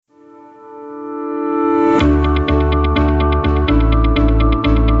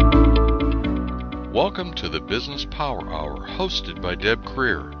Welcome to the Business Power Hour, hosted by Deb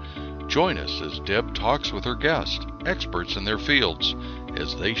Creer. Join us as Deb talks with her guests, experts in their fields,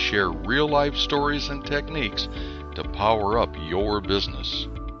 as they share real-life stories and techniques to power up your business.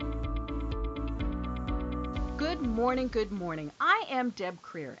 Good morning. I am Deb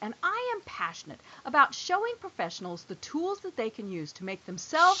Creer, and I am passionate about showing professionals the tools that they can use to make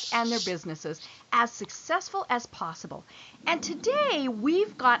themselves and their businesses as successful as possible. And today,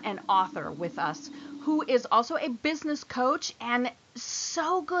 we've got an author with us who is also a business coach and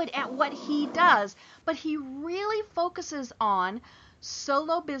so good at what he does, but he really focuses on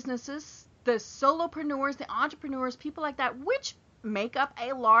solo businesses, the solopreneurs, the entrepreneurs, people like that, which make up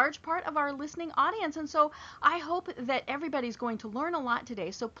a large part of our listening audience. And so I hope that everybody's going to learn a lot today.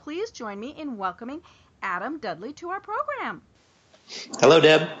 So please join me in welcoming Adam Dudley to our program. Hello,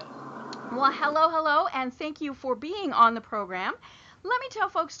 Deb. Well, hello, and thank you for being on the program. Let me tell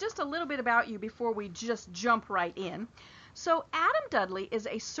folks just a little bit about you before we just jump right in. So Adam Dudley is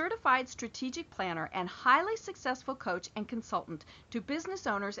a certified strategic planner and highly successful coach and consultant to business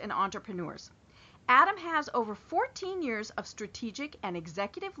owners and entrepreneurs. Adam has over 14 years of strategic and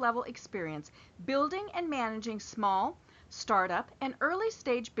executive level experience building and managing small, startup, and early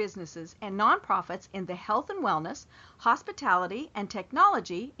stage businesses and nonprofits in the health and wellness, hospitality, and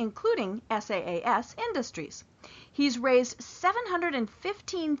technology, including SaaS industries. He's raised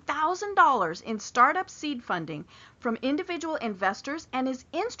 $715,000 in startup seed funding from individual investors and is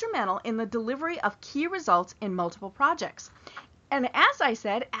instrumental in the delivery of key results in multiple projects. And as I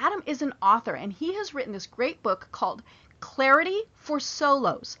said, Adam is an author, and he has written this great book called Clarity for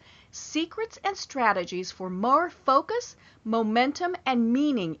Solos, Secrets and Strategies for More Focus, Momentum, and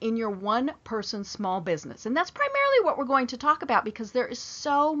Meaning in Your One-Person Small Business. And that's primarily what we're going to talk about because there is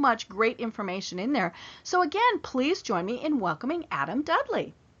so much great information in there. So again, please join me in welcoming Adam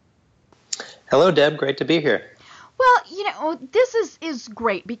Dudley. Hello, Deb. Great to be here. Well, this is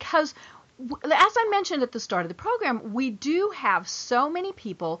great because as I mentioned at the start of the program, we do have so many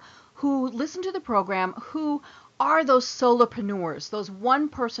people who listen to the program who are those solopreneurs, those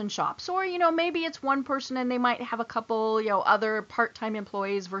one-person shops. Or, maybe it's one person and they might have a couple, other part-time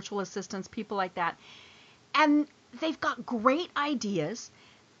employees, virtual assistants, people like that. And they've got great ideas.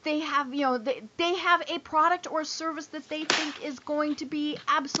 They have, they have a product or service that they think is going to be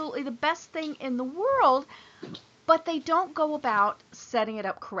absolutely the best thing in the world, but they don't go about setting it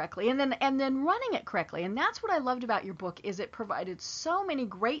up correctly and then running it correctly. And that's what I loved about your book is it provided so many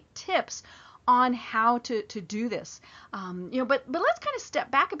great tips on how to do this. But let's kind of step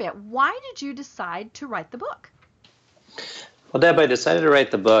back a bit. Why did you decide to write the book? Well, Deb, I decided to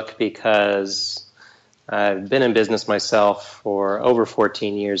write the book because I've been in business myself for over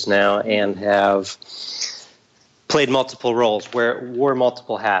 14 years now and have played multiple roles, wore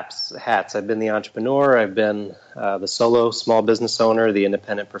multiple hats. I've been the entrepreneur, I've been the solo small business owner, the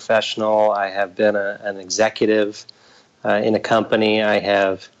independent professional. I have been an executive in a company. I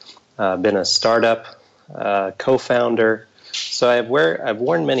have been a startup co-founder. So I've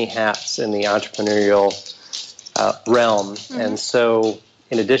worn many hats in the entrepreneurial realm. Mm-hmm. And so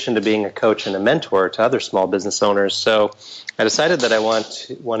in addition to being a coach and a mentor to other small business owners, so I decided that I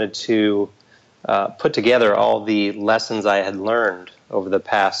wanted to put together all the lessons I had learned over the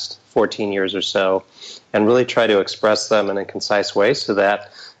past 14 years or so and really try to express them in a concise way so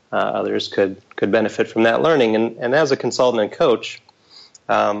that others could benefit from that learning. And as a consultant and coach,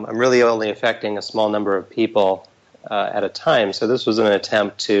 I'm really only affecting a small number of people at a time. So this was an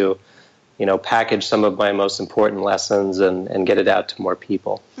attempt to, package some of my most important lessons and get it out to more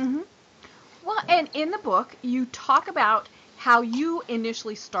people. Mm-hmm. Well, and in the book, you talk about how you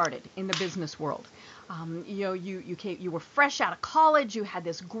initially started in the business world. You were fresh out of college. You had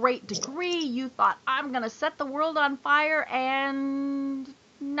this great degree. You thought, I'm going to set the world on fire, and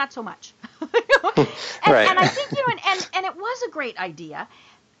not so much. Right. And I think and it was a great idea.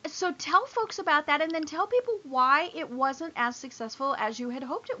 So tell folks about that, and then tell people why it wasn't as successful as you had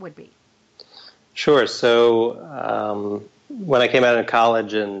hoped it would be. Sure. So when I came out of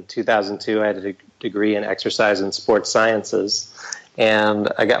college in 2002, I had a degree in exercise and sports sciences,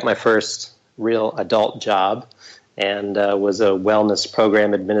 and I got my first real adult job and was a wellness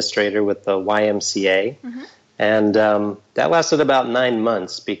program administrator with the YMCA. Mm-hmm. And that lasted about 9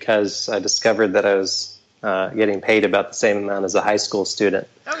 months because I discovered that I was getting paid about the same amount as a high school student.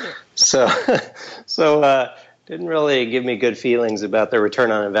 Okay. So didn't really give me good feelings about the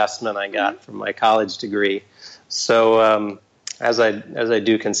return on investment I got from my college degree. So as I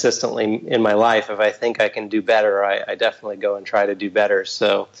do consistently in my life, if I think I can do better, I definitely go and try to do better.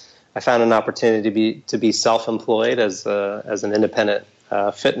 So I found an opportunity to be self-employed as an independent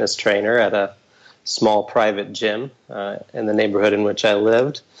fitness trainer at a small private gym in the neighborhood in which I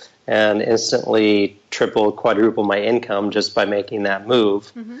lived, and instantly tripled, quadrupled my income just by making that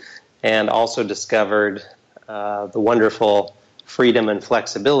move. Mm-hmm. And also discovered the wonderful freedom and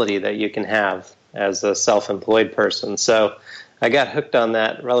flexibility that you can have as a self-employed person. So I got hooked on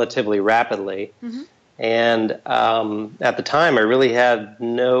that relatively rapidly. Mm-hmm. And at the time, I really had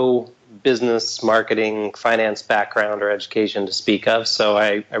no business, marketing, finance background or education to speak of. So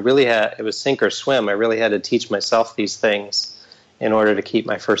I really had, it was sink or swim. I really had to teach myself these things in order to keep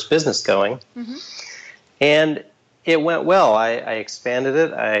my first business going. Mm-hmm. And it went well. I expanded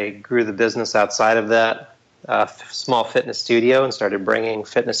it. I grew the business outside of that small fitness studio and started bringing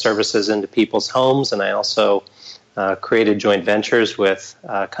fitness services into people's homes. And I also created joint ventures with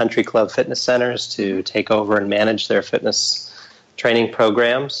country club fitness centers to take over and manage their fitness training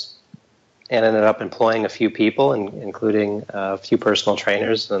programs, and ended up employing a few people, including a few personal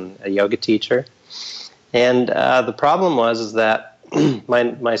trainers and a yoga teacher. And the problem was that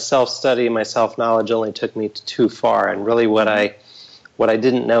my self-study, my self-knowledge only took me too far. And really what I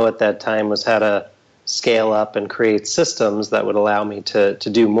didn't know at that time was how to scale up and create systems that would allow me to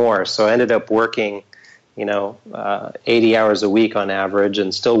do more. So I ended up working 80 hours a week on average,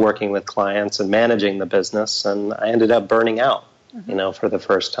 and still working with clients and managing the business. And I ended up burning out, mm-hmm. For the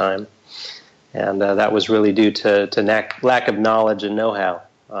first time. And that was really due to lack of knowledge and know-how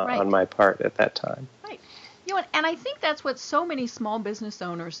right. on my part at that time. Right. And I think that's what so many small business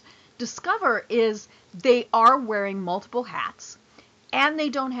owners discover is they are wearing multiple hats. And they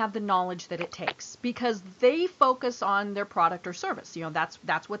don't have the knowledge that it takes because they focus on their product or service.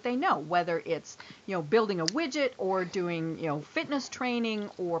 That's what they know, whether it's, building a widget or doing, fitness training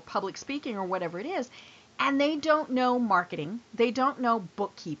or public speaking or whatever it is. And they don't know marketing. They don't know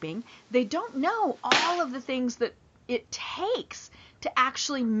bookkeeping. They don't know all of the things that it takes to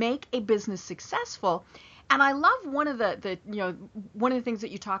actually make a business successful. And I love one of the things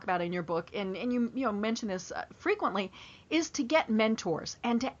that you talk about in your book, and you mention this frequently, is to get mentors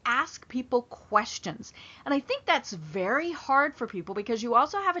and to ask people questions. And I think that's very hard for people because you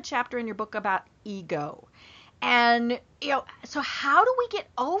also have a chapter in your book about ego. And so how do we get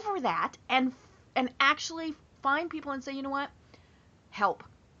over that and actually find people and say, you know what, help.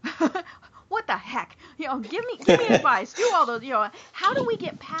 What the heck? Give me advice. Do all those. How do we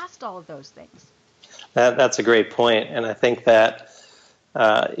get past all of those things? That's a great point, and I think that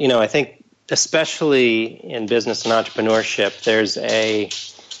I think especially in business and entrepreneurship, there's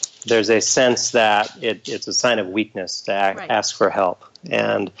a sense that it's a sign of weakness to ask for help,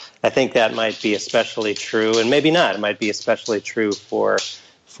 and I think that might be especially true, and maybe not. It might be especially true for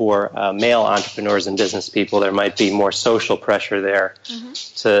male entrepreneurs and business people. There might be more social pressure there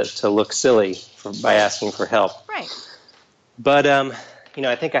mm-hmm. to look silly by asking for help. Right. But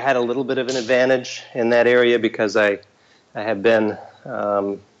I think I had a little bit of an advantage in that area because I have been,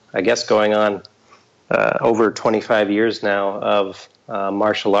 going on over 25 years now of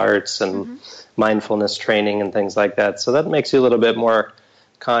martial arts and mm-hmm. mindfulness training and things like that. So that makes you a little bit more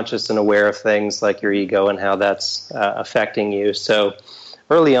conscious and aware of things like your ego and how that's affecting you. So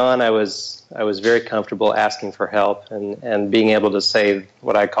early on, I was very comfortable asking for help and being able to say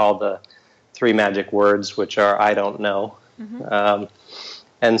what I call the 3 magic words, which are I don't know. Mm-hmm.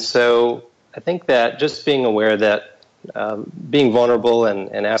 And so I think that just being aware that being vulnerable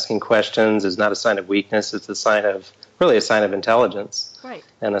and asking questions is not a sign of weakness. It's a sign of intelligence, right.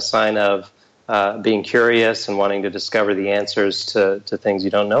 And a sign of being curious and wanting to discover the answers to things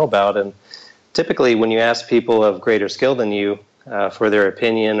you don't know about. And typically when you ask people of greater skill than you for their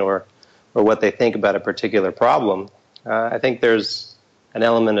opinion or what they think about a particular problem, I think there's an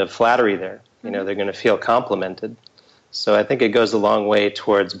element of flattery there. Mm-hmm. They're going to feel complimented. So I think it goes a long way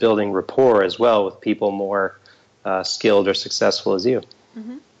towards building rapport as well with people more skilled or successful as you.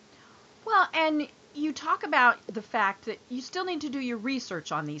 Mm-hmm. Well, and you talk about the fact that you still need to do your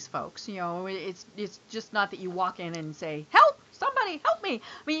research on these folks. It's just not that you walk in and say, help, somebody help me.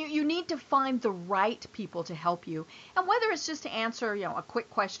 I mean, you need to find the right people to help you. And whether it's just to answer, a quick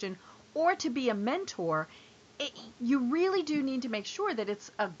question or to be a mentor, you really do need to make sure that it's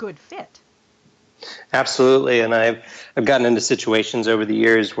a good fit. Absolutely, and I've gotten into situations over the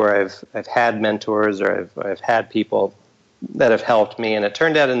years where I've had mentors or I've had people that have helped me, and it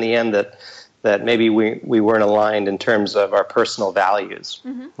turned out in the end that maybe we weren't aligned in terms of our personal values,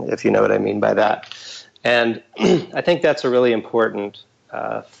 mm-hmm. if you know what I mean by that. And I think that's a really important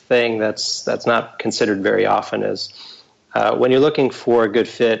thing that's not considered very often is when you're looking for a good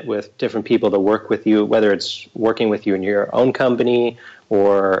fit with different people to work with you, whether it's working with you in your own company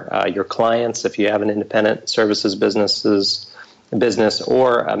or your clients, if you have an independent services business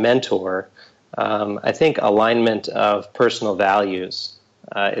or a mentor, I think alignment of personal values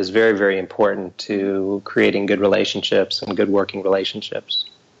is very, very important to creating good relationships and good working relationships.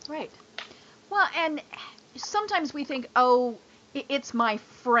 Right. Well, and sometimes we think, oh, it's my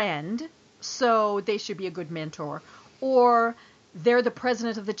friend, so they should be a good mentor. Or they're the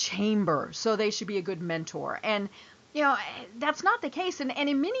president of the chamber, so they should be a good mentor. And, that's not the case. And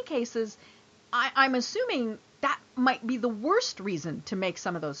in many cases, I'm assuming that might be the worst reason to make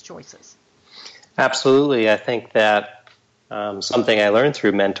some of those choices. Absolutely. I think that something I learned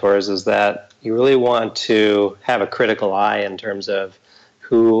through mentors is that you really want to have a critical eye in terms of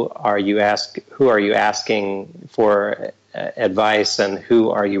who are you asking for advice and who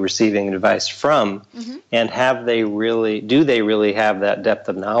are you receiving advice from, and do they really have that depth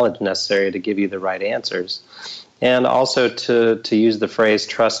of knowledge necessary to give you the right answers, and also to use the phrase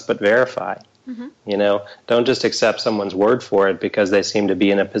trust but verify. Don't just accept someone's word for it because they seem to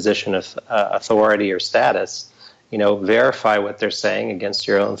be in a position of authority or status. Verify what they're saying against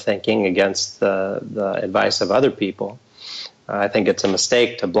your own thinking, against the advice of other people. I think it's a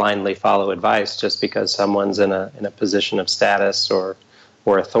mistake to blindly follow advice just because someone's in a position of status or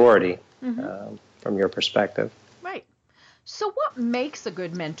authority from your perspective. Right. So what makes a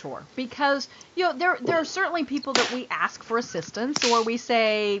good mentor? Because there are certainly people that we ask for assistance, or we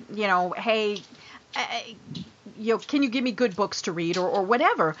say, hey, can you give me good books to read, or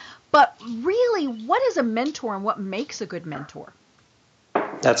whatever. But really, what is a mentor and what makes a good mentor?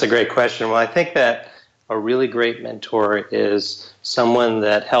 That's a great question. Well, I think that a really great mentor is someone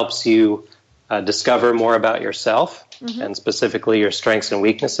that helps you discover more about yourself, and specifically your strengths and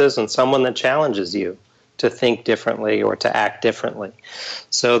weaknesses, and someone that challenges you to think differently or to act differently.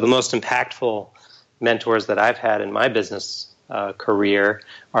 So the most impactful mentors that I've had in my business career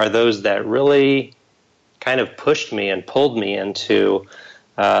are those that really kind of pushed me and pulled me into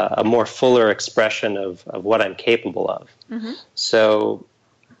a more fuller expression of what I'm capable of. So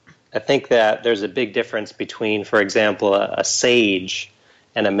I think that there's a big difference between, for example, a sage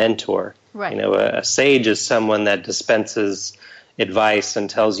and a mentor. Right. A sage is someone that dispenses advice and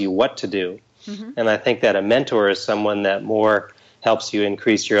tells you what to do. And I think that a mentor is someone that more helps you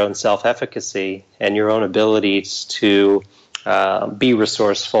increase your own self-efficacy and your own abilities to be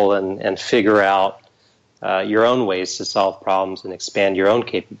resourceful and figure out your own ways to solve problems and expand your own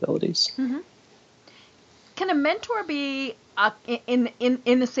capabilities. Can a mentor be in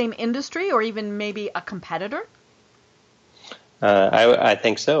the same industry, or even maybe a competitor? I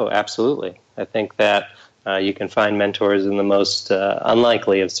think so, absolutely. I think that you can find mentors in the most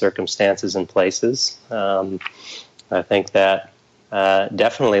unlikely of circumstances and places. I think that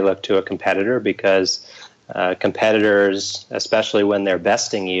definitely look to a competitor, because competitors, especially when they're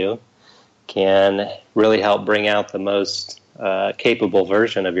besting you, can really help bring out the most capable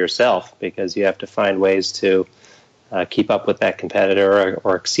version of yourself, because you have to find ways to keep up with that competitor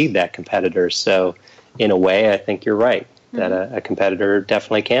or exceed that competitor. So in a way, I think you're right, that a competitor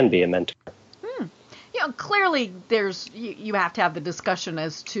definitely can be a mentor. Clearly you have to have the discussion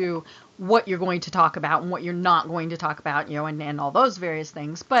as to what you're going to talk about and what you're not going to talk about, and all those various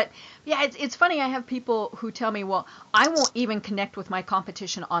things. But yeah, it's funny. I have people who tell me, well, I won't even connect with my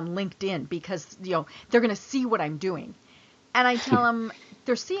competition on LinkedIn because, they're going to see what I'm doing. And I tell them,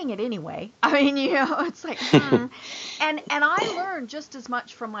 they're seeing it anyway. I mean, it's like, And I learn just as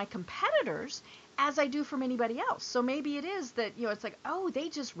much from my competitors as I do from anybody else. So maybe it is that, it's like, oh, they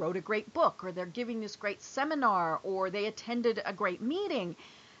just wrote a great book, or they're giving this great seminar, or they attended a great meeting.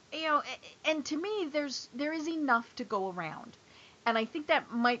 And to me, there is enough to go around. And I think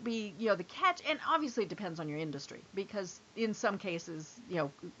that might be, the catch. And obviously it depends on your industry, because in some cases,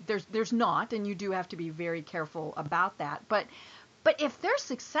 there's not, and you do have to be very careful about that. But if they're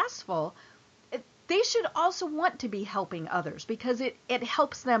successful, they should also want to be helping others, because it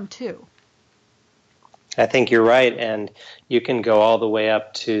helps them too. I think you're right, and you can go all the way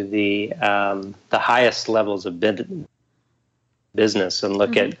up to the highest levels of business and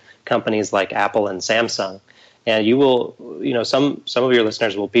look at companies like Apple and Samsung, and you will, some of your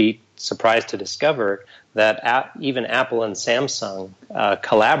listeners will be surprised to discover that even Apple and Samsung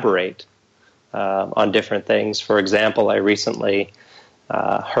collaborate on different things. For example, I recently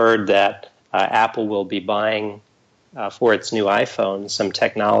heard that Apple will be buying for its new iPhone some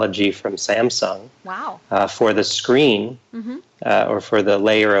technology from Samsung. Wow. For the screen or for the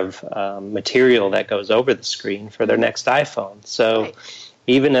layer of material that goes over the screen for their next iPhone. So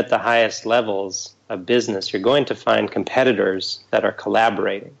even at the highest levels of business, you're going to find competitors that are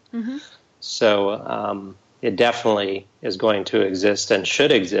collaborating. So it definitely is going to exist and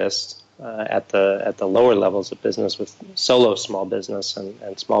should exist at the lower levels of business with solo small business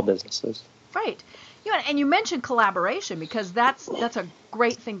and small businesses. Right. And you mentioned collaboration, because that's a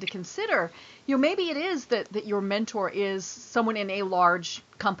great thing to consider. Maybe it is that your mentor is someone in a large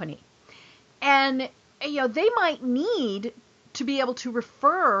company, and they might need to be able to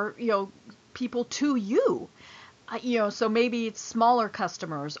refer people to you. So maybe it's smaller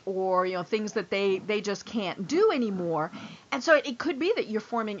customers, or things that they just can't do anymore, and so it could be that you're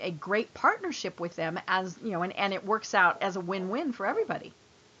forming a great partnership with them, as and it works out as a win-win for everybody.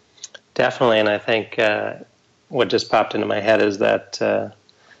 Definitely, and I think what just popped into my head is that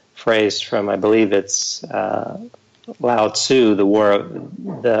phrase from, I believe it's Lao Tzu,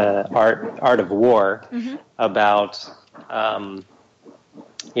 the art of war, Mm-hmm. about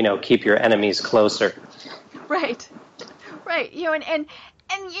keep your enemies closer. Right. And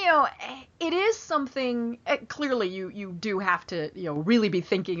it is something. Clearly, you do have to really be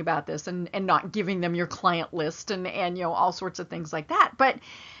thinking about this, and not giving them your client list and all sorts of things like that. But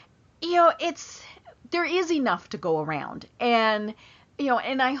there is enough to go around, and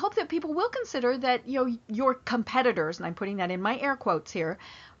and I hope that people will consider that your competitors, and I'm putting that in my air quotes here,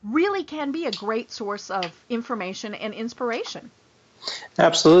 really can be a great source of information and inspiration.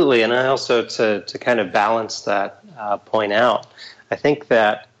 Absolutely, and I also, to kind of balance that point out, I think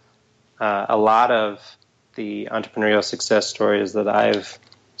that a lot of the entrepreneurial success stories that I've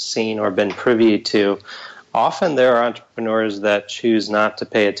seen or been privy to, often there are entrepreneurs that choose not to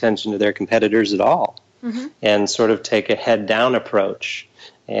pay attention to their competitors at all, mm-hmm. and sort of take a head-down approach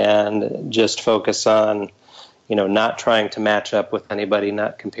and just focus on, not trying to match up with anybody,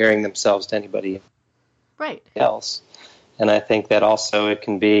 not comparing themselves to anybody else. And I think that also it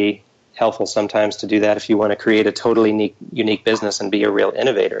can be helpful sometimes to do that if you want to create a totally unique business and be a real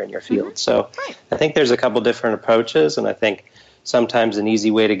innovator in your field. Mm-hmm. So I think there's a couple different approaches, and I think sometimes an easy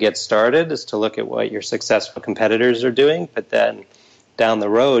way to get started is to look at what your successful competitors are doing, but then down the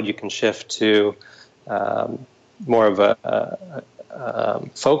road you can shift to more of a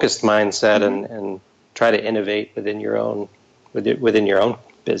focused mindset, mm-hmm. and try to innovate within your own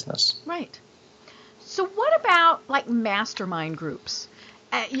business. Right. So what about like mastermind groups?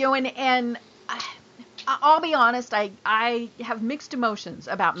 And I'll be honest, I have mixed emotions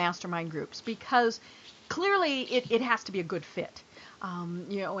about mastermind groups, because clearly it has to be a good fit.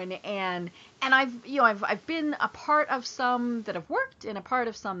 And I've been a part of some that have worked and a part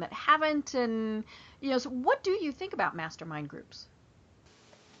of some that haven't, and so what do you think about mastermind groups?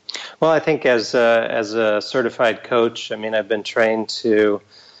 Well, I think as a certified coach, I've been trained to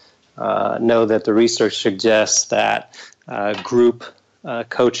know that the research suggests that group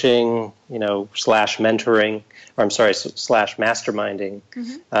coaching, slash mentoring, or slash masterminding,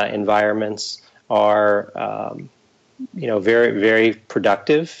 mm-hmm. Environments are, very, very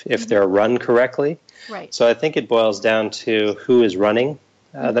productive if mm-hmm. they're run correctly. Right. So I think it boils down to who is running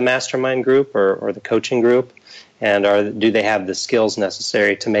mm-hmm. the mastermind group or the coaching group, and do they have the skills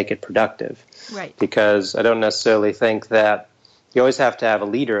necessary to make it productive? Right. Because I don't necessarily think that you always have to have a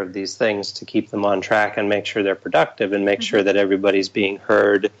leader of these things to keep them on track and make sure they're productive, and make mm-hmm. sure that everybody's being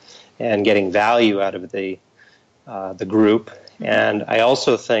heard and getting value out of the group. Mm-hmm. And I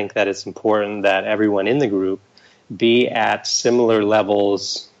also think that it's important that everyone in the group be at similar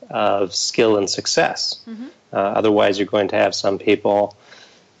levels of skill and success. Mm-hmm. Otherwise, you're going to have some people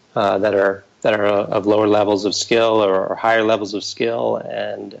that are of lower levels of skill or higher levels of skill,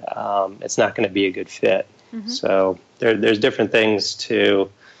 and it's not going to be a good fit. Mm-hmm. So there's different things to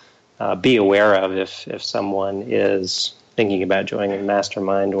be aware of if someone is thinking about joining a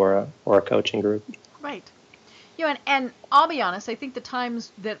mastermind or a coaching group. Right. And I'll be honest, I think the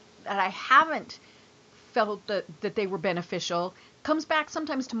times that I haven't felt that they were beneficial comes back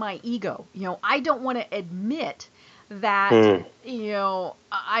sometimes to my ego. I don't want to admit that,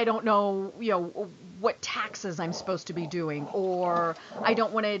 I don't know, what taxes I'm supposed to be doing, or I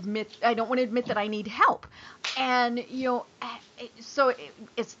don't want to admit that I need help. And, so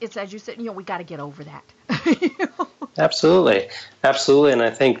it's as you said, we got to get over that. Absolutely. And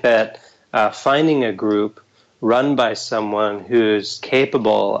I think that finding a group run by someone who's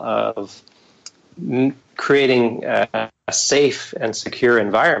capable of creating a safe and secure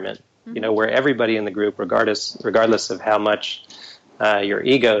environment, mm-hmm. Where everybody in the group, regardless of how much your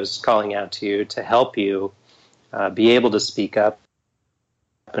ego's calling out to you, to help you be able to speak up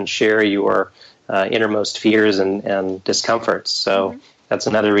and share your innermost fears and discomforts. So mm-hmm. that's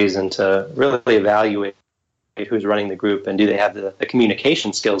another reason to really evaluate who's running the group, and do they have the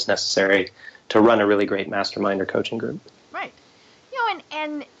communication skills necessary to run a really great mastermind or coaching group. Right.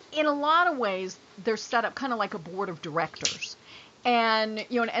 And in a lot of ways, they're set up kind of like a board of directors. And,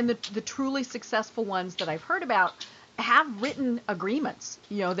 and the truly successful ones that I've heard about have written agreements,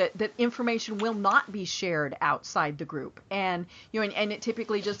 that information will not be shared outside the group. And, and it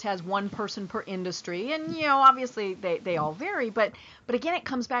typically just has one person per industry. And, obviously they all vary. But again, it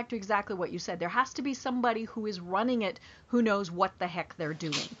comes back to exactly what you said. There has to be somebody who is running it who knows what the heck they're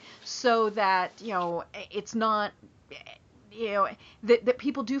doing, so that, it's not, that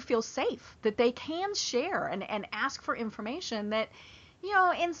people do feel safe, that they can share and ask for information that,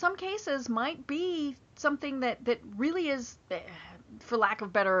 in some cases might be something that really is, for lack of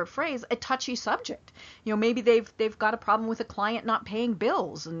a better phrase, a touchy subject. Maybe they've got a problem with a client not paying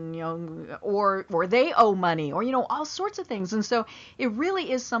bills, and or they owe money, or all sorts of things. And so it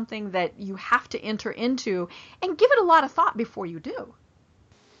really is something that you have to enter into and give it a lot of thought before you do.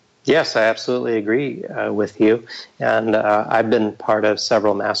 Yes, I absolutely agree with you. And I've been part of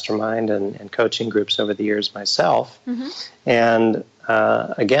several mastermind and coaching groups over the years myself. Mm-hmm. And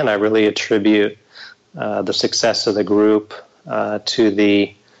again, I really attribute the success of the group to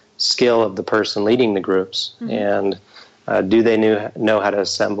the skill of the person leading the groups. Mm-hmm. And do they know how to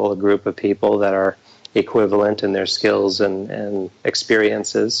assemble a group of people that are equivalent in their skills and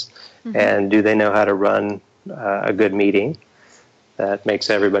experiences? Mm-hmm. And do they know how to run a good meeting that makes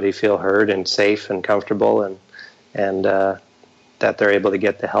everybody feel heard and safe and comfortable, and that they're able to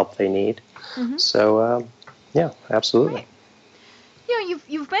get the help they need? Mm-hmm. So, yeah, absolutely. Right.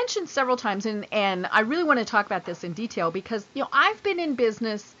 You've mentioned several times, and I really want to talk about this in detail because, I've been in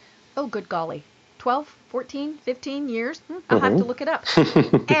business, oh, good golly, 12, 14, 15 years. I'll have to look it up.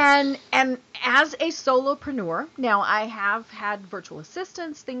 and as a solopreneur, now I have had virtual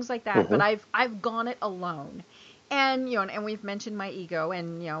assistants, things like that, but I've gone it alone. And, and we've mentioned my ego,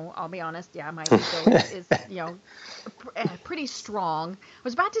 and, I'll be honest, my ego is pretty strong. I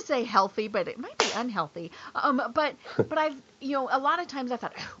was about to say healthy, but it might be unhealthy. But I've, a lot of times I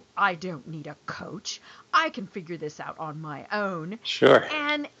thought, oh, I don't need a coach. I can figure this out on my own. Sure.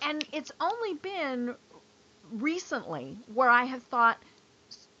 And it's only been recently where I have thought,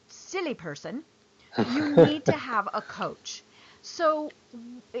 silly person, you need to have a coach. So,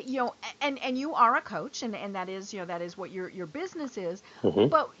 and you are a coach, and that is, that is what your business is. Mm-hmm.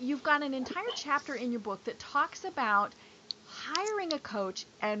 But you've got an entire chapter in your book that talks about hiring a coach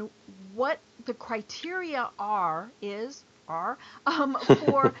and what the criteria are for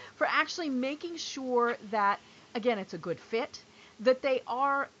actually making sure that, again, it's a good fit, that they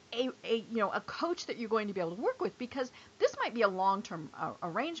are a coach that you're going to be able to work with, because this might be a long-term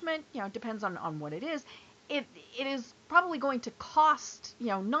arrangement. It depends on what it is. It is probably going to cost,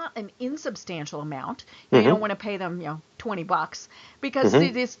 not an insubstantial amount. You don't want to pay them, $20, because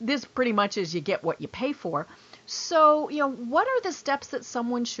this pretty much is you get what you pay for. So, what are the steps that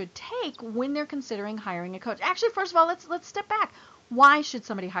someone should take when they're considering hiring a coach? Actually, first of all, let's step back. Why should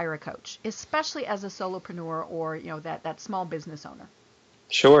somebody hire a coach, especially as a solopreneur or, that small business owner?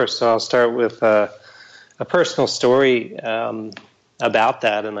 Sure. So I'll start with a personal story about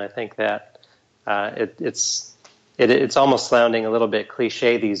that, and I think that it's almost sounding a little bit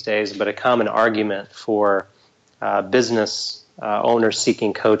cliche these days, but a common argument for business owners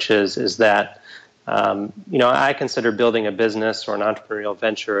seeking coaches is that I consider building a business or an entrepreneurial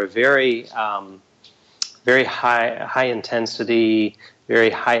venture a very high intensity, very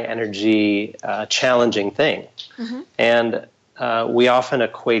high energy, challenging thing, and we often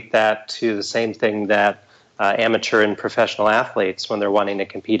equate that to the same thing that amateur and professional athletes, when they're wanting to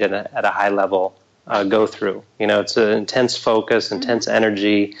compete at a high level, go through. It's an intense focus, intense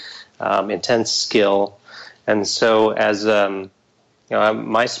energy, intense skill. And so as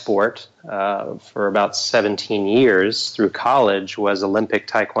my sport for about 17 years through college was Olympic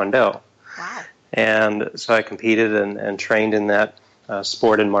Taekwondo. Wow. And so I competed and trained in that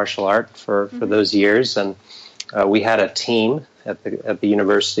sport and martial art for those years. And we had a team at the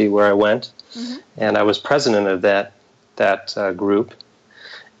university where I went, and I was president of that group.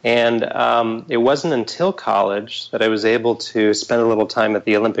 And it wasn't until college that I was able to spend a little time at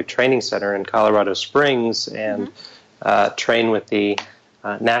the Olympic Training Center in Colorado Springs and train with the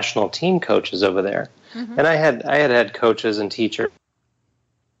national team coaches over there. And I had coaches and teachers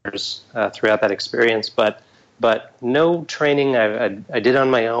throughout that experience, but no training I did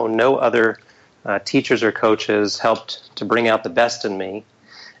on my own. No other teachers or coaches helped to bring out the best in me,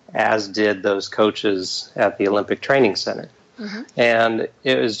 as did those coaches at the Olympic Training Center. And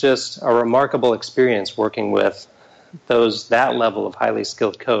it was just a remarkable experience working with that level of highly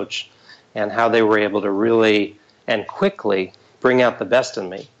skilled coach, and how they were able to really and quickly bring out the best in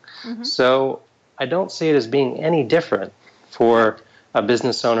me. So I don't see it as being any different for a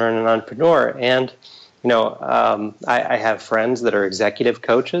business owner and an entrepreneur. And I have friends that are executive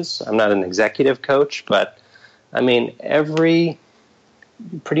coaches. I'm not an executive coach, but I mean,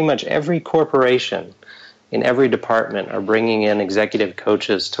 pretty much every corporation in every department are bringing in executive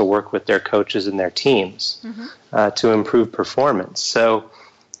coaches to work with their coaches and their teams to improve performance. So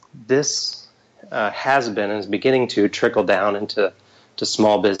this has been and is beginning to trickle down into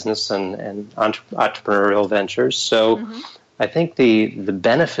small business and entrepreneurial ventures. So I think the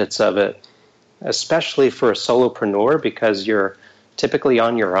benefits of it, especially for a solopreneur, because you're typically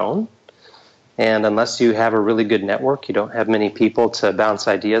on your own, and unless you have a really good network, you don't have many people to bounce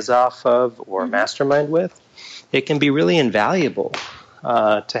ideas off of or mastermind with, it can be really invaluable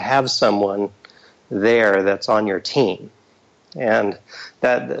to have someone there that's on your team. And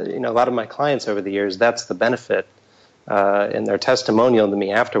that, a lot of my clients over the years, that's the benefit in their testimonial to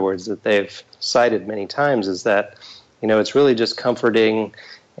me afterwards that they've cited many times, is that, it's really just comforting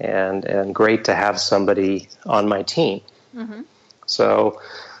and great to have somebody on my team. So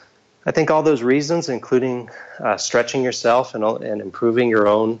I think all those reasons, including stretching yourself and improving your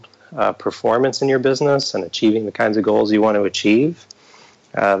own performance in your business and achieving the kinds of goals you want to achieve,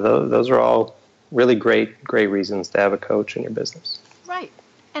 those are all really great reasons to have a coach in your business. Right.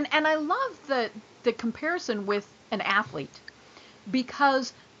 And I love the comparison with an athlete,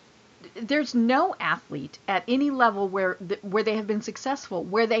 because there's no athlete at any level where they have been successful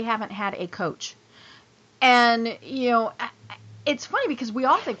where they haven't had a coach. And, it's funny because we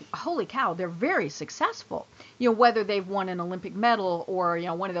all think, holy cow, they're very successful. Whether they've won an Olympic medal or,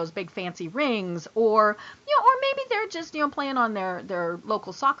 one of those big fancy rings, or, or maybe they're just, playing on their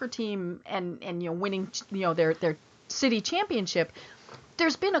local soccer team and winning, their city championship.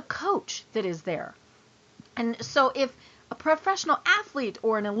 There's been a coach that is there. And so if a professional athlete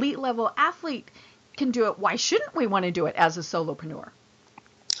or an elite level athlete can do it, why shouldn't we want to do it as a solopreneur?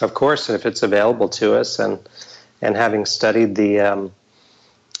 Of course, if it's available to us, and having studied the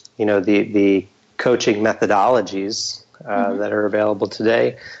coaching methodologies that are available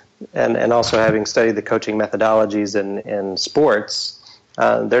today, and also having studied the coaching methodologies in sports,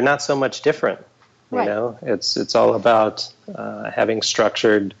 they're not so much different. Right. It's all about having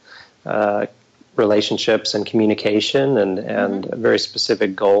structured relationships and communication and very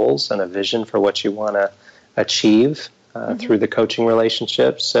specific goals and a vision for what you want to achieve through the coaching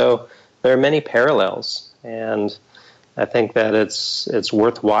relationship. So there are many parallels, and I think that it's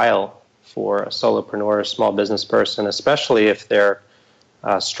worthwhile for a solopreneur, a small business person, especially if they're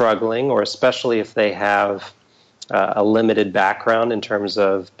struggling, or especially if they have a limited background in terms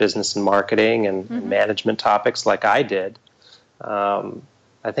of business and marketing and management topics like I did.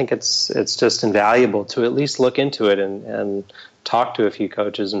 I think it's just invaluable to at least look into it and talk to a few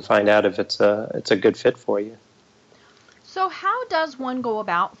coaches and find out if it's a good fit for you. So how does one go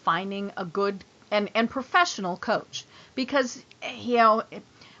about finding a good and professional coach? Because,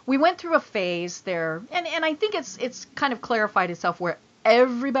 we went through a phase there, and I think it's kind of clarified itself, where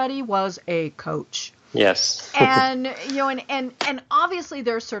everybody was a coach. Yes. And, and obviously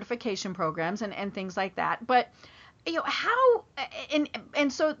there are certification programs and things like that. But, how,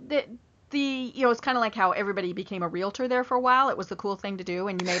 and so the it's kind of like how everybody became a realtor there for a while. It was the cool thing to do,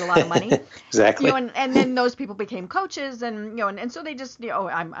 and you made a lot of money. Exactly. And then those people became coaches, and, and so they just,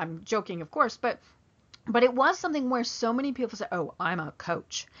 I'm joking, of course, but it was something where so many people said, oh, I'm a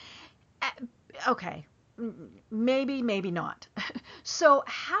coach. Okay. Maybe not. So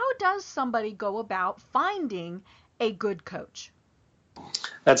how does somebody go about finding a good coach?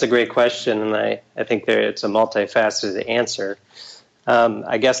 That's a great question, and I think it's a multifaceted answer.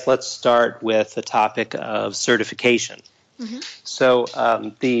 I guess let's start with the topic of certification. So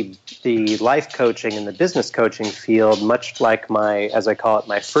the life coaching and the business coaching field, much like as I call it,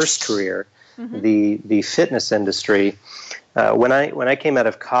 my first career, the fitness industry, when I came out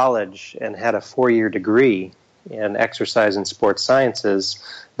of college and had a 4-year degree in exercise and sports sciences,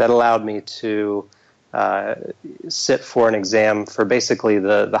 that allowed me to sit for an exam for basically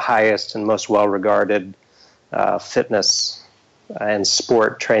the highest and most well-regarded fitness and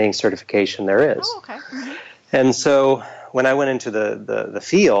sport training certification there is. Oh, okay. And so when I went into the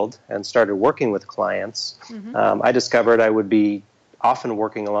field and started working with clients, I discovered I would be often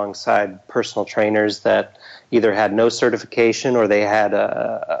working alongside personal trainers that either had no certification or they had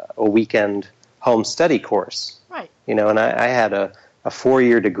a weekend home study course. Right. And I had a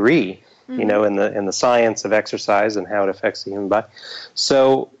 4-year degree, in the science of exercise and how it affects the human body.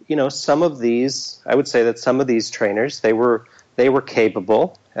 So, some of these, I would say that some of these trainers, they were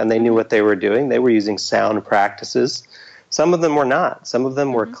capable and they knew what they were doing. They were using sound practices. Some of them were not. Some of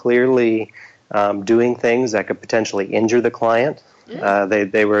them were clearly doing things that could potentially injure the client.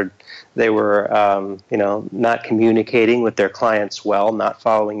 They were They were, not communicating with their clients well, not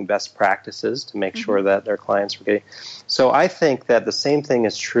following best practices to make sure that their clients were getting. So I think that the same thing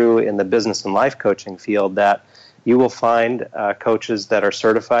is true in the business and life coaching field, that you will find coaches that are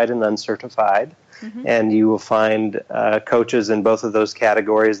certified and uncertified, and you will find coaches in both of those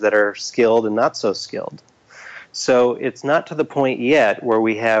categories that are skilled and not so skilled. So it's not to the point yet where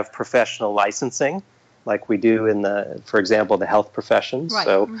we have professional licensing, like we do in for example, the health professions. Right.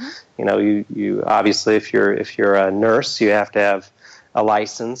 So, you obviously, if you're a nurse, you have to have a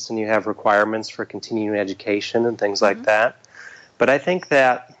license, and you have requirements for continuing education and things like that. But I think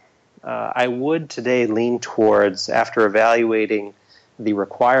that I would today lean towards, after evaluating the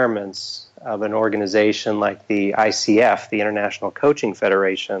requirements of an organization like the ICF, the International Coaching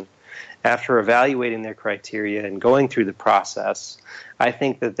Federation, after evaluating their criteria and going through the process, I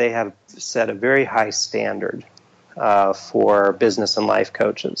think that they have set a very high standard for business and life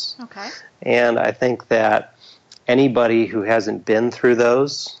coaches. Okay. And I think that anybody who hasn't been through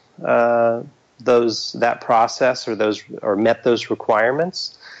that process or met those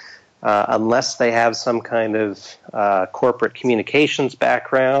requirements, unless they have some kind of corporate communications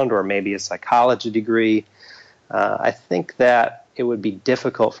background or maybe a psychology degree, I think that it would be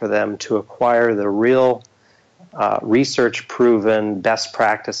difficult for them to acquire the real research-proven best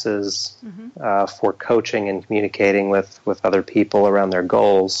practices for coaching and communicating with other people around their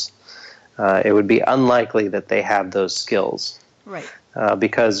goals. It would be unlikely that they have those skills. Right.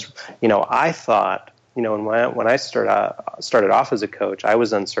 Because, I thought, when I started off as a coach, I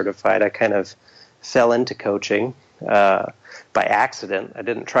was uncertified. I kind of fell into coaching by accident. I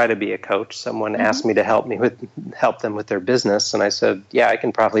didn't try to be a coach. Someone asked me to help them with their business, and I said, "Yeah, I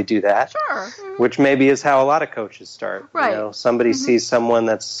can probably do that." Sure. Which maybe is how a lot of coaches start. Right. Somebody sees someone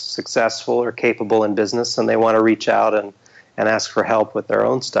that's successful or capable in business, and they want to reach out and ask for help with their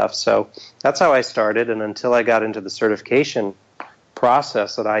own stuff. So that's how I started, and until I got into the certification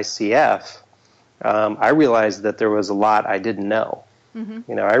process at ICF, I realized that there was a lot I didn't know.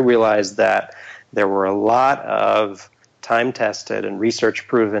 I realized that there were a lot of time-tested and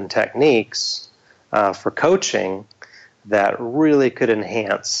research-proven techniques for coaching that really could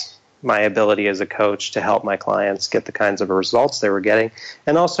enhance my ability as a coach to help my clients get the kinds of results they were getting,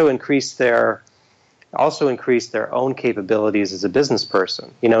 and also increase their own capabilities as a business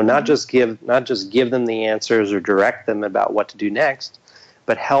person. Not just give them the answers or direct them about what to do next,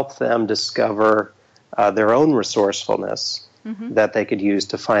 but help them discover their own resourcefulness that they could use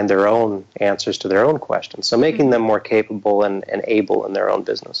to find their own answers to their own questions. So making them more capable and able in their own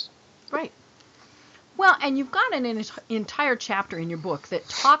business. Right. Well, and you've got an entire chapter in your book that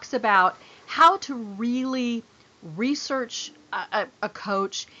talks about how to really research a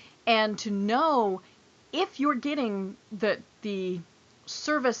coach and to know if you're getting the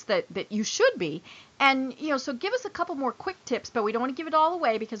service that you should be. And, so give us a couple more quick tips, but we don't want to give it all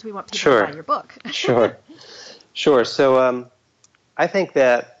away because we want people to buy your book. Sure. So I think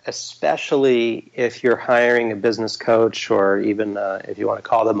that especially if you're hiring a business coach, or even if you want to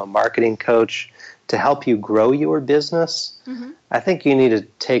call them a marketing coach, to help you grow your business, I think you need to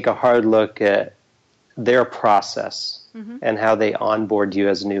take a hard look at their process and how they onboard you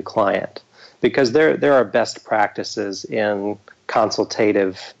as a new client. Because there are best practices in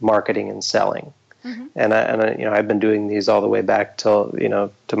consultative marketing and selling. And I've been doing these all the way back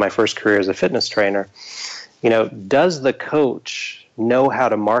to my first career as a fitness trainer. Does the coach know how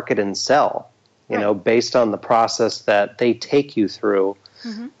to market and sell, based on the process that they take you through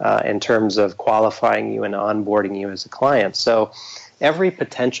in terms of qualifying you and onboarding you as a client? So every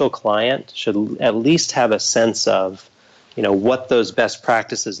potential client should at least have a sense of, what those best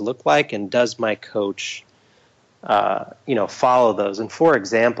practices look like, and does my coach, follow those? And for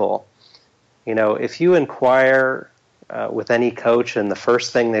example, if you inquire with any coach and the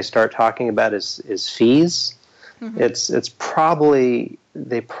first thing they start talking about is fees, it's probably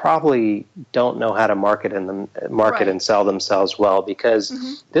they probably don't know how to market and sell themselves well,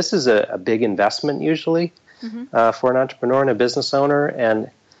 because this is a big investment usually for an entrepreneur and a business owner, and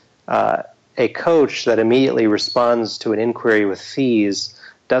a coach that immediately responds to an inquiry with fees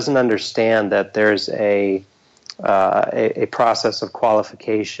doesn't understand that there's a process of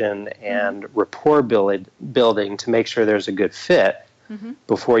qualification and rapport building to make sure there's a good fit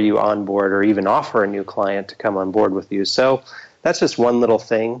before you onboard or even offer a new client to come on board with you. So that's just one little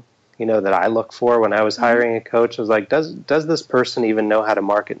thing, that I look for when I was hiring a coach. I was like, does this person even know how to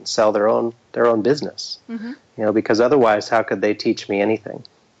market and sell their own business? Because otherwise, how could they teach me anything?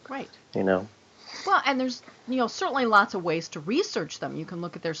 Right. Well, and there's certainly lots of ways to research them. You can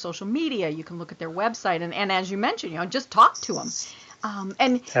look at their social media, you can look at their website, and as you mentioned, just talk to them.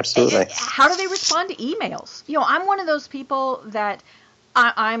 And Absolutely. how do they respond to emails? I'm one of those people that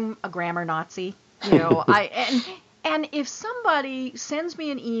I'm a grammar Nazi. And if somebody sends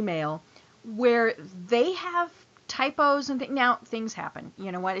me an email where they have typos and now things happen,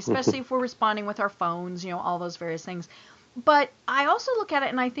 especially if we're responding with our phones, all those various things. But I also look at it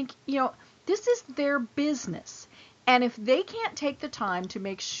and I think, this is their business. And if they can't take the time to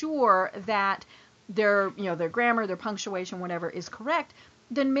make sure that their grammar, their punctuation, whatever is correct,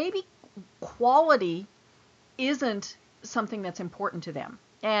 then maybe quality isn't something that's important to them.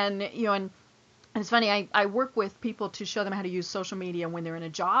 And, and it's funny, I work with people to show them how to use social media when they're in a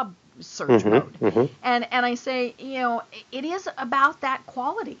job search mode. And I say, it is about that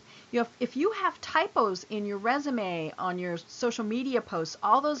quality. If you have typos in your resume, on your social media posts,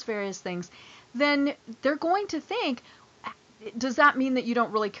 all those various things, then they're going to think, does that mean that you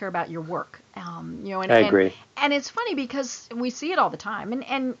don't really care about your work? I agree. And it's funny because we see it all the time.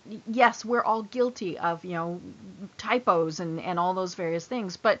 And yes, we're all guilty of, typos and all those various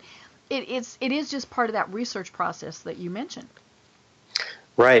things. But it is just part of that research process that you mentioned.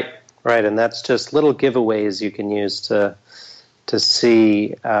 Right. And that's just little giveaways you can use to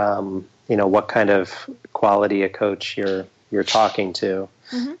see, what kind of quality a coach you're talking to.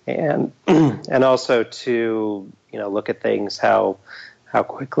 And also to look at things how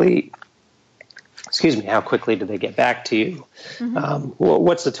quickly do they get back to you?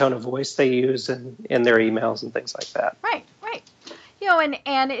 What's the tone of voice they use in their emails and things like that? Right.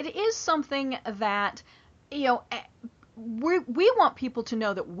 And it is something that we want people to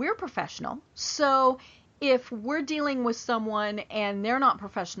know that we're professional. So if we're dealing with someone and they're not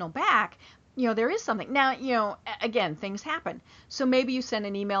professional back, there is something. Now, again, things happen. So maybe you send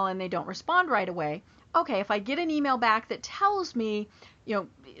an email and they don't respond right away. Okay, if I get an email back that tells me,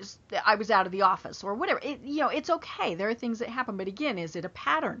 I was out of the office or whatever, it's okay. There are things that happen. But again, is it a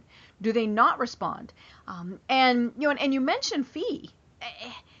pattern? Do they not respond? And you mentioned fee.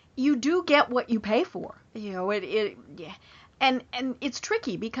 You do get what you pay for. And it's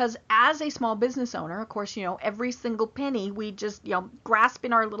tricky because as a small business owner, of course, every single penny we just, grasp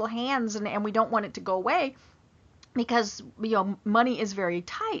in our little hands and we don't want it to go away because, money is very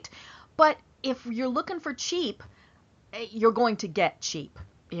tight. But if you're looking for cheap, you're going to get cheap.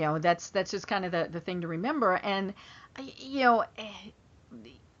 That's just kind of the thing to remember. And,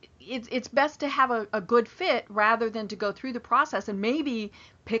 it's best to have a good fit rather than to go through the process and maybe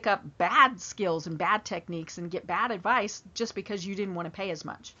pick up bad skills and bad techniques and get bad advice just because you didn't want to pay as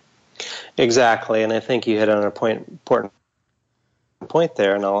much. Exactly, and I think you hit on an important point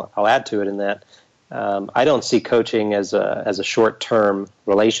there, and I'll add to it in that I don't see coaching as a short-term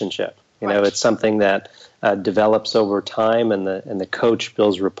relationship. It's something that develops over time, and the coach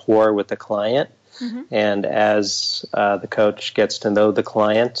builds rapport with the client. And as the coach gets to know the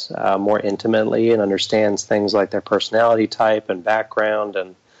client more intimately and understands things like their personality type and background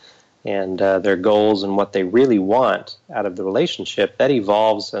and their goals and what they really want out of the relationship, that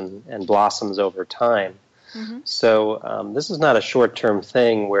evolves and blossoms over time. So this is not a short-term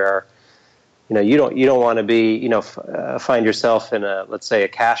thing where you don't want to be find yourself in let's say a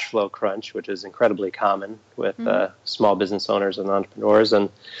cash flow crunch, which is incredibly common with small business owners and entrepreneurs,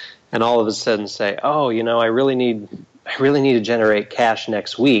 and all of a sudden say, oh, I really need to generate cash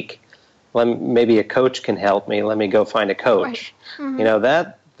next week. Maybe a coach can help me. Let me go find a coach.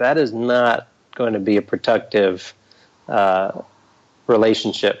 Right. That is not going to be a productive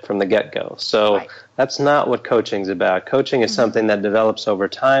relationship from the get-go. So that's not what coaching is about. Coaching is something that develops over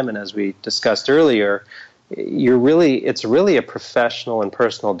time, and as we discussed earlier, it's really a professional and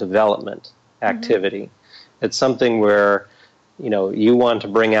personal development activity. It's something where you want to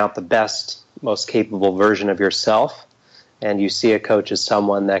bring out the best, most capable version of yourself, and you see a coach as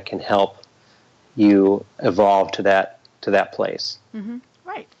someone that can help you evolve to that place.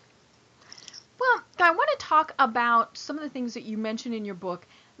 Right. Well, I want to talk about some of the things that you mentioned in your book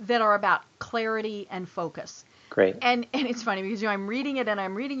that are about clarity and focus. Great. And it's funny because I'm reading it and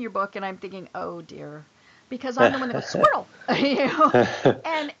I'm reading your book and I'm thinking, oh dear, because I'm the one that was squirrel.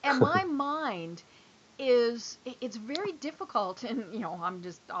 And my mind it's very difficult, and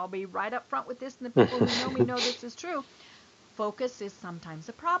I'll be right up front with this, and the people who know me know this is true. Focus is sometimes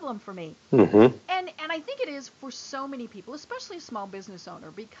a problem for me, and I think it is for so many people, especially a small business owner,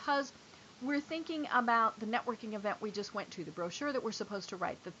 because we're thinking about the networking event we just went to, the brochure that we're supposed to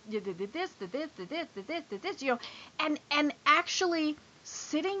write, and actually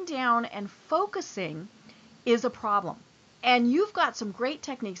sitting down and focusing is a problem. And you've got some great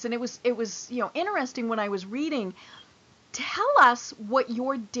techniques, and it was interesting when I was reading. Tell us what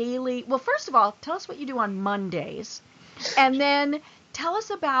your daily, well, first of all, tell us what you do on Mondays, And then tell us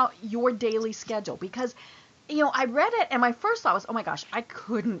about your daily schedule, because, I read it and my first thought was, oh my gosh, I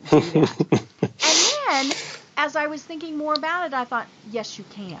couldn't do that. And then as I was thinking more about it, I thought, yes, you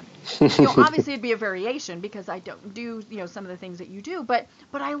can. Obviously it'd be a variation because I don't do, some of the things that you do, but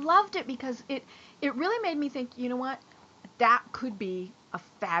I loved it because it really made me think, you know what, that could be a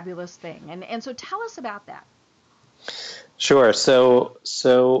fabulous thing. And so tell us about that. Sure. So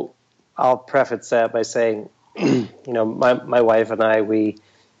I'll preface that by saying, my wife and I,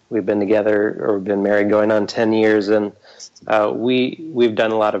 we've been together, or we've been married going on 10 years, and we've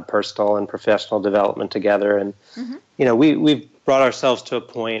done a lot of personal and professional development together, and we've brought ourselves to a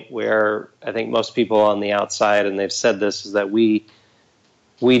point where I think most people on the outside, and they've said this, is that we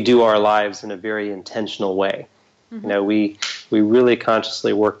do our lives in a very intentional way. We really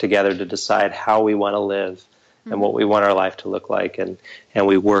consciously work together to decide how we want to live and what we want our life to look like, and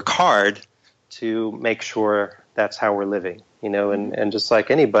we work hard to make sure that's how we're living. And just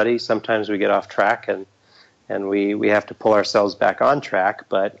like anybody, sometimes we get off track and we have to pull ourselves back on track.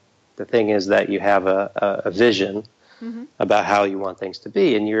 But the thing is that you have a vision about how you want things to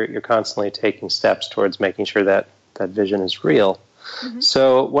be, and you're constantly taking steps towards making sure that that vision is real.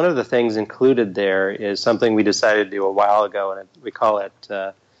 So one of the things included there is something we decided to do a while ago, and we call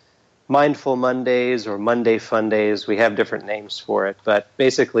it Mindful Mondays or Monday Fun Days. We have different names for it, but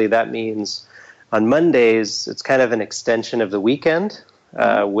basically that means on Mondays, it's kind of an extension of the weekend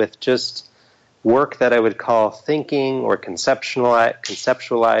with just work that I would call thinking or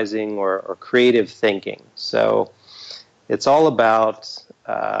conceptualizing or creative thinking. So it's all about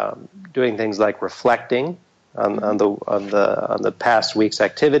doing things like reflecting on the past week's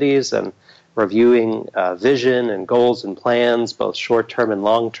activities and reviewing vision and goals and plans, both short-term and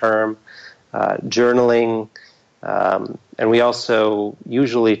long-term, journaling. And we also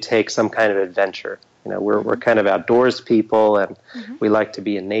usually take some kind of adventure. We're kind of outdoors people, and we like to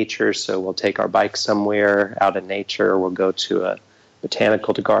be in nature, so we'll take our bikes somewhere out in nature. We'll go to a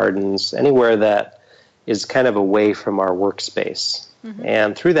botanical gardens, anywhere that is kind of away from our workspace.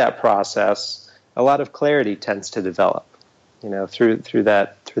 And through that process, a lot of clarity tends to develop, through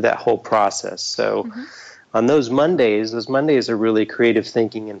that whole process. So on those Mondays are really creative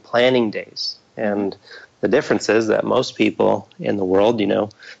thinking and planning days. And the difference is that most people in the world,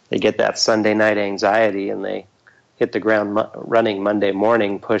 they get that Sunday night anxiety and they hit the ground running Monday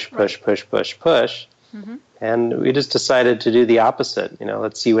morning, push. And we just decided to do the opposite.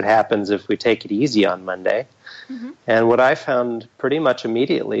 Let's see what happens if we take it easy on Monday. And what I found pretty much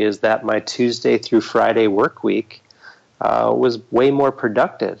immediately is that my Tuesday through Friday work week was way more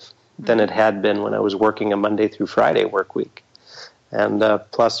productive than it had been when I was working a Monday through Friday work week. And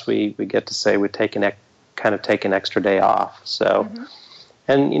plus we get to say we take an extra day off. So,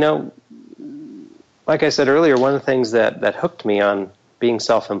 and like I said earlier, one of the things that hooked me on being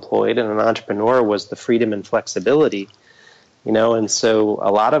self-employed and an entrepreneur was the freedom and flexibility, and so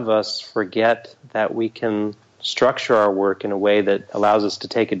a lot of us forget that we can structure our work in a way that allows us to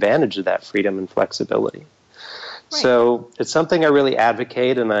take advantage of that freedom and flexibility. Right. So it's something I really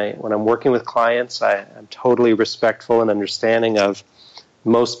advocate, and when I'm working with clients, I'm totally respectful and understanding of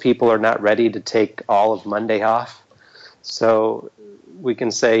most people are not ready to take all of Monday off. So we can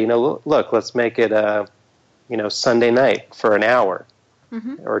say, look, let's make it Sunday night for an hour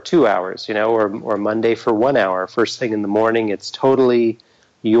or 2 hours, or Monday for 1 hour. First thing in the morning, it's totally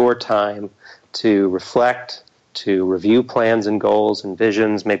your time to reflect, to review plans and goals and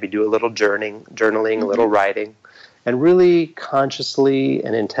visions, maybe do a little journaling, a little writing, and really consciously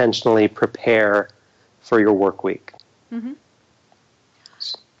and intentionally prepare for your work week.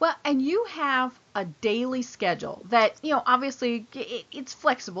 Well, and you have a daily schedule that, obviously it's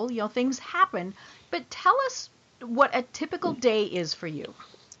flexible, things happen, but tell us what a typical day is for you.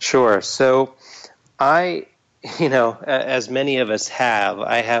 Sure. So I, as many of us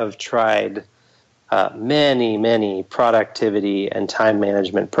I have tried many productivity and time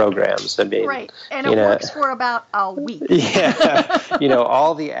management programs. I mean, right, and it works for about a week.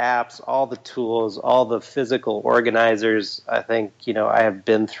 All the apps, all the tools, all the physical organizers. I think I have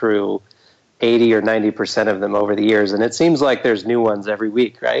been through 80 or 90% of them over the years, and it seems like there's new ones every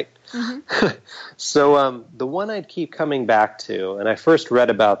week, right? So the one I'd keep coming back to, and I first read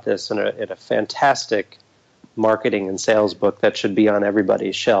about this in a fantastic marketing and sales book that should be on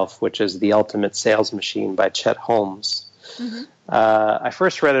everybody's shelf, which is The Ultimate Sales Machine by Chet Holmes. I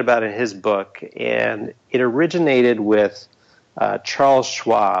first read about it in his book, and it originated with Charles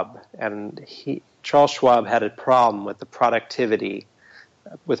Schwab, and Charles Schwab had a problem with productivity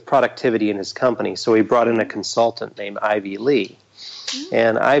in his company, so he brought in a consultant named Ivy Lee.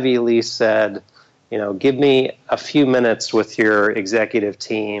 And Ivy Lee said, give me a few minutes with your executive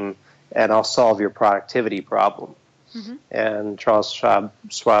team and I'll solve your productivity problem. Mm-hmm. And Charles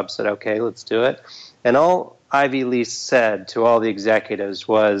Schwab said, okay, let's do it. And all Ivy Lee said to all the executives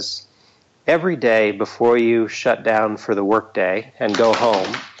was, every day before you shut down for the workday and go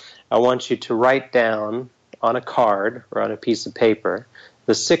home, I want you to write down on a card or on a piece of paper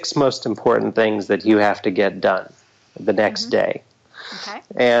the 6 most important things that you have to get done the next day. Okay.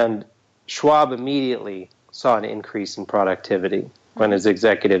 And Schwab immediately saw an increase in productivity when his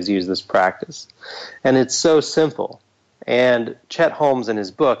executives use this practice. And it's so simple. And Chet Holmes in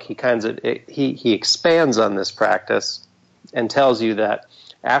his book, he expands on this practice and tells you that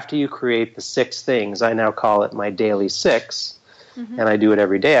after you create the 6 things, I now call it my daily 6, and I do it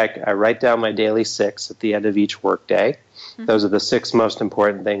every day. I write down my daily 6 at the end of each work day. Those are the 6 most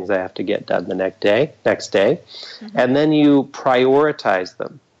important things I have to get done the next day. And then you prioritize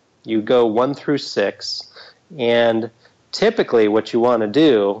them. You go 1 through 6, and typically what you want to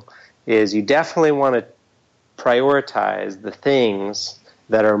do is you definitely want to prioritize the things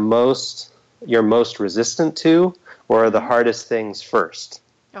that are you're most resistant to or are the hardest things first.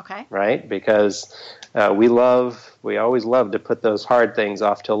 Okay. Right? Because we always love to put those hard things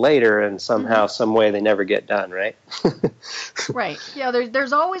off till later, and somehow, some way, they never get done, right? Right. Yeah,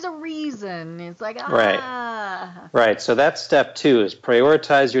 there's always a reason. It's like, Right. So that's step 2, is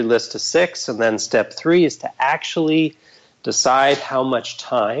prioritize your list of 6, and then step 3 is to actually decide how much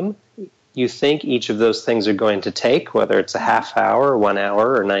time you think each of those things are going to take, whether it's a half hour, 1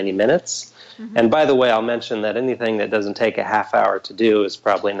 hour, or 90 minutes. And by the way, I'll mention that anything that doesn't take a half hour to do is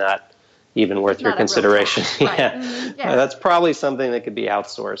probably not even worth your consideration. Right. That's probably something that could be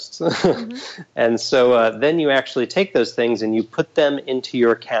outsourced. And so then you actually take those things and you put them into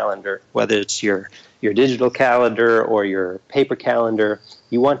your calendar, whether it's your digital calendar or your paper calendar.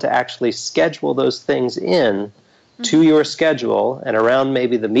 You want to actually schedule those things in to your schedule and around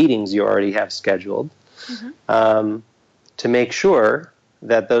maybe the meetings you already have scheduled to make sure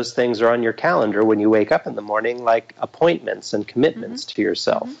that those things are on your calendar when you wake up in the morning, like appointments and commitments to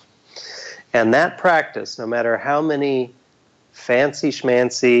yourself. And that practice, no matter how many fancy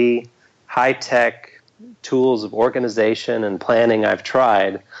schmancy, high-tech tools of organization and planning I've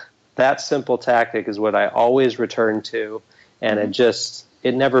tried, that simple tactic is what I always return to, and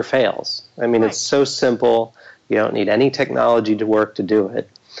it never fails. I mean, it's so simple. You don't need any technology to work to do it.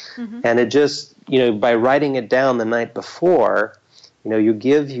 And it just, by writing it down the night before, you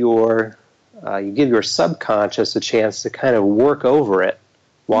give your subconscious a chance to kind of work over it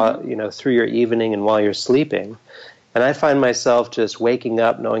while through your evening and while you're sleeping. And I find myself just waking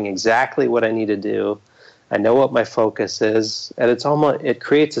up knowing exactly what I need to do. I know what my focus is, and it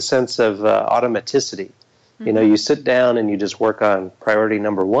creates a sense of automaticity. You sit down and you just work on priority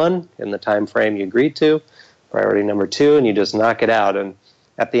number 1 in the time frame you agreed to, priority number 2, and you just knock it out. And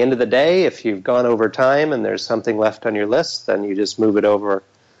at the end of the day, if you've gone over time and there's something left on your list, then you just move it over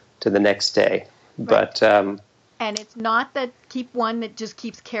to the next day. Right. But and it's not that keep one that just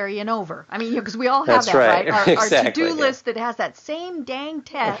keeps carrying over. I mean, because we all have that's that, right? Our to-do list that has that same dang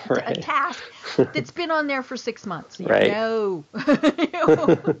task that's been on there for 6 months. Right. No.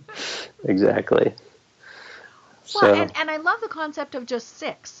 Exactly. Well, and I love the concept of just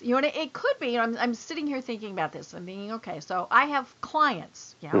 6. And it could be. I'm sitting here thinking about this. I'm thinking, okay, so I have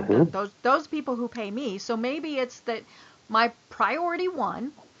clients. Those people who pay me. So maybe it's that my priority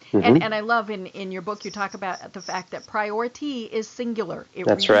 1. And I love in your book you talk about the fact that priority is singular.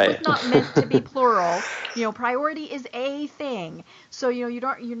 That's right. It's not meant to be plural. Priority is a thing. So you're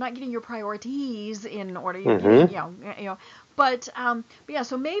not getting your priorities in order. You're getting, But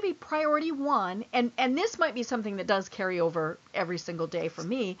so maybe priority 1, and this might be something that does carry over every single day for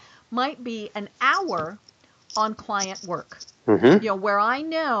me, might be an hour on client work. Where I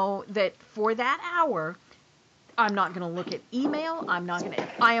know that for that hour, I'm not going to look at email.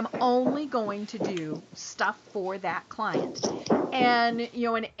 I am only going to do stuff for that client. And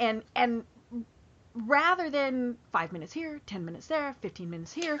and rather than 5 minutes here, 10 minutes there, 15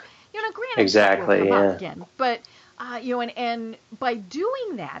 minutes here, granted, exactly, again, but and by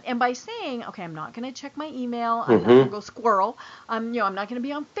doing that, and by saying, okay, I'm not going to check my email, I'm not going to go squirrel, I'm not going to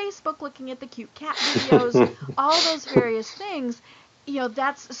be on Facebook looking at the cute cat videos, all those various things.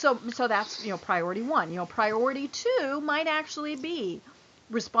 That's so that's priority 1. Priority 2 might actually be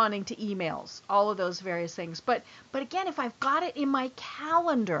responding to emails, all of those various things. But again, if I've got it in my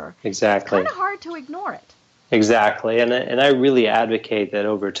calendar, exactly, it's kind of hard to ignore it. Exactly, and I really advocate that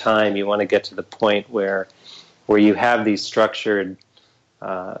over time you want to get to the point where you have these structured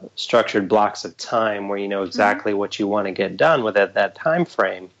blocks of time where you know exactly what you want to get done within that time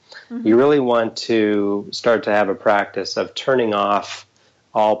frame. you really want to start to have a practice of turning off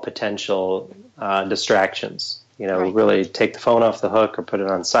all potential distractions. Right. Really take the phone off the hook or put it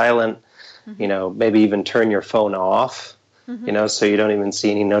on silent. Maybe even turn your phone off, so you don't even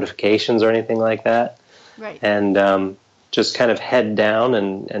see any notifications or anything like that. Right. And just kind of head down,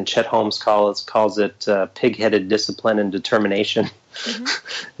 and Chet Holmes calls it pig-headed discipline and determination.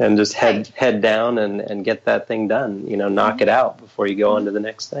 And just head down and get that thing done, knock it out before you go on to the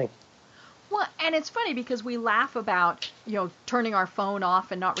next thing. Well, and it's funny because we laugh about, turning our phone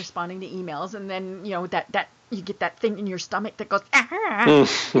off and not responding to emails, and then, that you get that thing in your stomach that goes,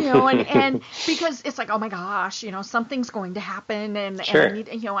 and because it's like, oh my gosh, something's going to happen, and Sure. I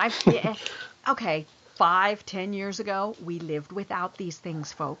need, okay, 5-10 years ago, we lived without these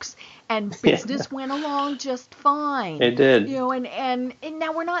things, folks, and business went along just fine. It did. And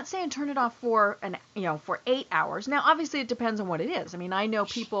now we're not saying turn it off for for 8 hours. Now, obviously, it depends on what it is. I mean, I know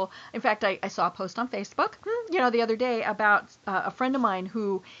people. In fact, I saw a post on Facebook, the other day about a friend of mine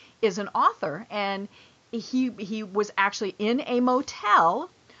who is an author, and he was actually in a motel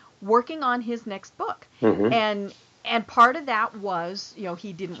working on his next book, and part of that was,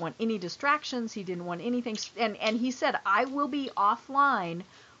 he didn't want any distractions. He didn't want anything. And he said, I will be offline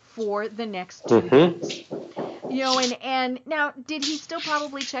for the next 2 days. And now, did he still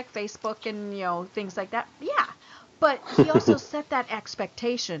probably check Facebook and, things like that? Yeah. But he also set that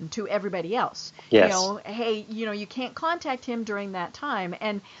expectation to everybody else. Yes. Hey, you can't contact him during that time.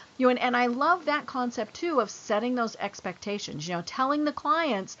 And, and I love that concept, too, of setting those expectations, telling the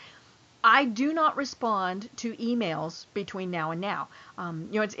clients, I do not respond to emails between now and now.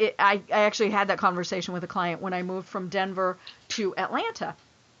 I actually had that conversation with a client when I moved from Denver to Atlanta.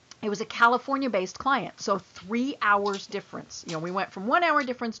 It was a California-based client, so 3 hours difference. We went from 1 hour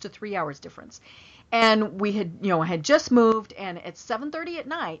difference to 3 hours difference. And we had just moved, and at 7:30 at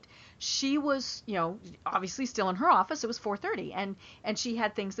night, she was, obviously still in her office. It was 4:30, and she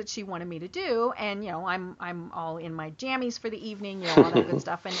had things that she wanted me to do, and I'm all in my jammies for the evening, all that good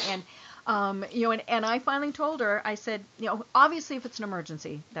stuff, and I finally told her, I said, obviously if it's an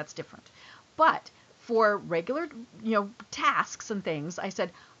emergency, that's different, but for regular, tasks and things, I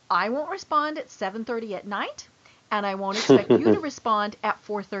said, I won't respond at 7:30 at night. And I won't expect you to respond at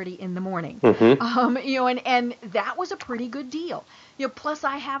 4:30 in the morning. And that was a pretty good deal. Plus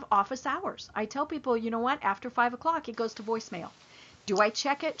I have office hours. I tell people, after 5 o'clock it goes to voicemail. Do I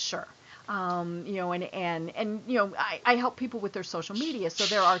check it? Sure. I help people with their social media, so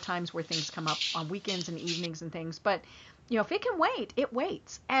there are times where things come up on weekends and evenings and things. But if it can wait, it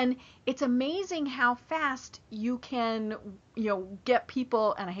waits. And it's amazing how fast you can, get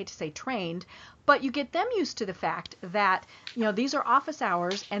people, and I hate to say trained, but you get them used to the fact that, these are office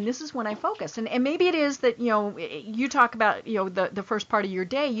hours and this is when I focus. And maybe it is that, you talk about, the first part of your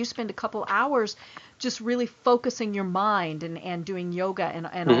day, you spend a couple hours just really focusing your mind and doing yoga and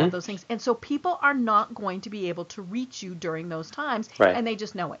all of those things. And so people are not going to be able to reach you during those times, right. And they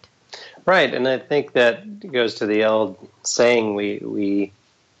just know it. Right, and I think that goes to the old saying, we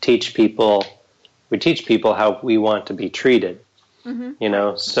teach people how we want to be treated.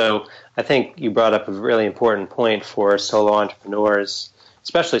 So I think you brought up a really important point for solo entrepreneurs,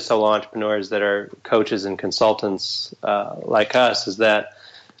 especially solo entrepreneurs that are coaches and consultants like us, is that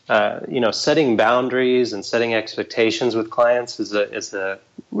setting boundaries and setting expectations with clients is a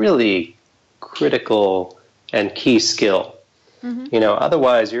really critical and key skill.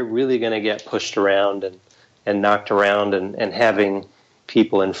 Otherwise you're really going to get pushed around and knocked around and having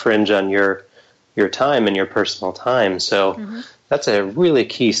people infringe on your time and your personal time. So that's a really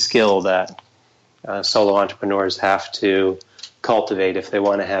key skill that solo entrepreneurs have to cultivate if they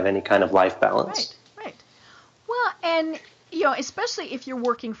want to have any kind of life balance. Right. Well, and, especially if you're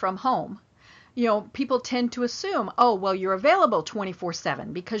working from home, people tend to assume, oh, well, you're available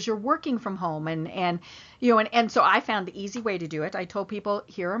 24/7 because you're working from home. And so I found the easy way to do it. I told people,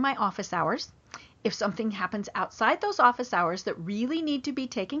 here are my office hours. If something happens outside those office hours that really need to be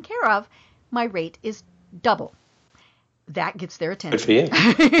taken care of, my rate is double. That gets their attention.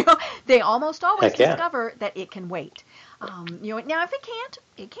 Good for you. They almost always discover that it can wait. Now if it can't,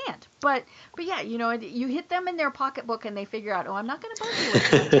 it can't. But yeah, you hit them in their pocketbook and they figure out, oh, I'm not going to bug you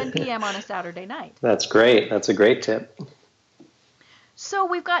at 10 p.m. on a Saturday night. That's great. That's a great tip. So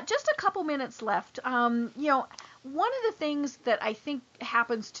we've got just a couple minutes left. One of the things that I think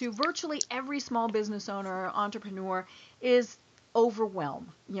happens to virtually every small business owner or entrepreneur is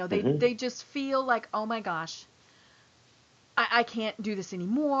overwhelm. They just feel like, oh my gosh, I can't do this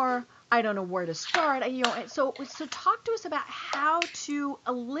anymore. I don't know where to start. So talk to us about how to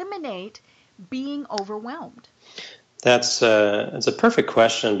eliminate being overwhelmed. It's a perfect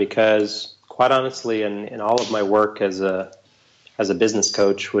question because, quite honestly, in all of my work as a business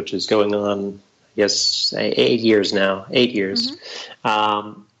coach, which is going on, I guess, 8 years now, 8 years,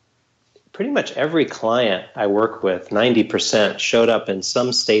 pretty much every client I work with, 90%, showed up in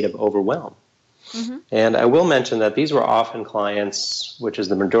some state of overwhelm. And I will mention that these were often clients, which is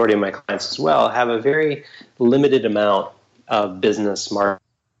the majority of my clients as well, have a very limited amount of business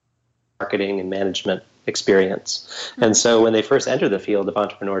marketing and management experience. And so when they first enter the field of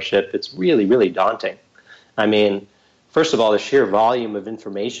entrepreneurship, it's really, really daunting. I mean, first of all, the sheer volume of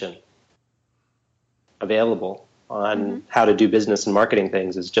information available on how to do business and marketing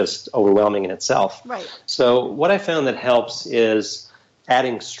things is just overwhelming in itself. Right. So what I found that helps is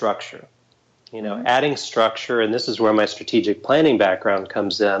adding structure. Adding structure, and this is where my strategic planning background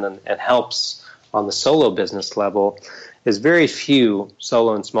comes in and helps on the solo business level, is very few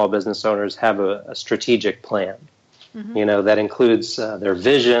solo and small business owners have a strategic plan. That includes their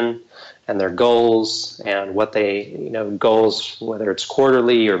vision and their goals and what they, goals, whether it's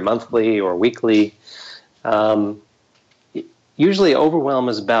quarterly or monthly or weekly. Usually overwhelm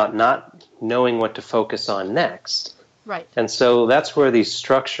is about not knowing what to focus on next. Right. And so that's where the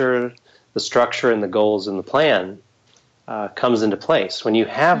structure and the goals and the plan comes into place. When you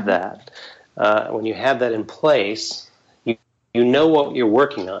have that, in place, you know what you're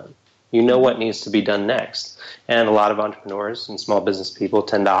working on. You know what needs to be done next. And a lot of entrepreneurs and small business people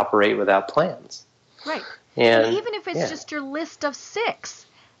tend to operate without plans. Right. And even if it's just your list of 6,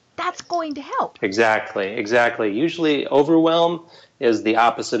 that's going to help. Exactly. Usually overwhelm is the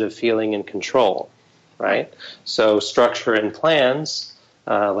opposite of feeling in control, right? So structure and plans,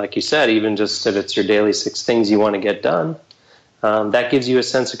 like you said, even just if it's your daily 6 things you want to get done, that gives you a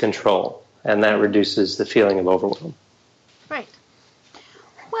sense of control, and that reduces the feeling of overwhelm. Right.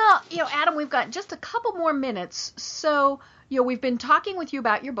 Well, Adam, we've got just a couple more minutes. So, we've been talking with you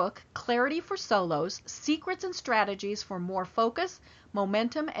about your book, Clarity for Solos, Secrets and Strategies for More Focus,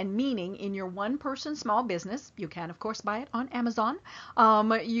 Momentum, and Meaning in Your One-Person Small Business. You can, of course, buy it on Amazon.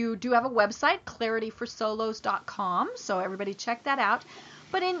 You do have a website, clarityforsolos.com, so everybody check that out.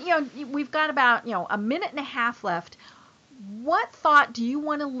 But we've got about, a minute and a half left. What thought do you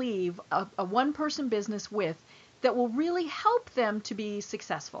want to leave a one-person business with that will really help them to be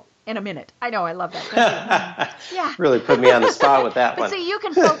successful? In a minute. I know, I love that. Yeah. Really put me on the spot with that one. But see, you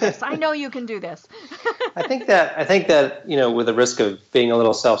can focus. I know you can do this. I think that with the risk of being a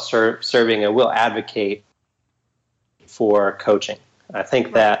little self-serving, I will advocate for coaching. I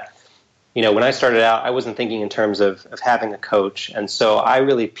think that, when I started out, I wasn't thinking in terms of having a coach. And so I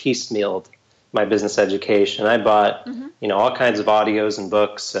really piecemealed my business education. I bought, all kinds of audios and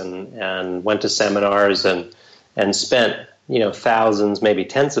books and went to seminars and spent, thousands, maybe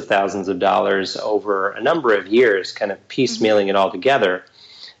tens of thousands of dollars over a number of years, kind of piecemealing it all together.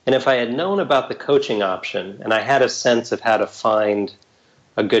 And if I had known about the coaching option and I had a sense of how to find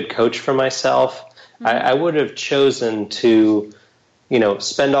a good coach for myself, I would have chosen to,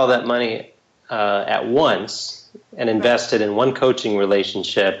 spend all that money at once and invest it in one coaching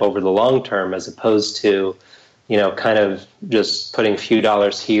relationship over the long term, as opposed to, kind of just putting a few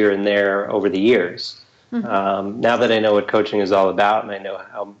dollars here and there over the years. Now that I know what coaching is all about and I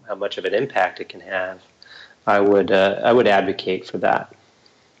know how much of an impact it can have, I would advocate for that.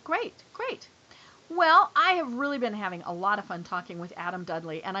 Great. Well, I have really been having a lot of fun talking with Adam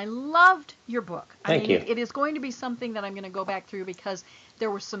Dudley, and I loved your book. Thank you. It is going to be something that I'm going to go back through because there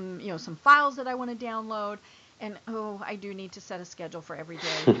were some files that I want to download. And, I do need to set a schedule for every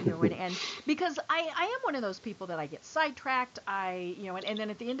day, and because I am one of those people that I get sidetracked. And then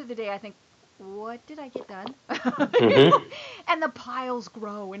at the end of the day, I think, what did I get done? And the piles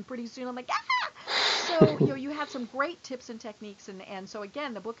grow, and pretty soon I'm like, So, you had some great tips and techniques, and so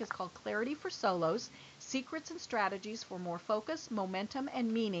again, the book is called Clarity for Solos, Secrets and Strategies for More Focus, Momentum,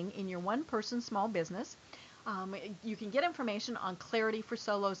 and Meaning in Your One-Person Small Business. You can get information on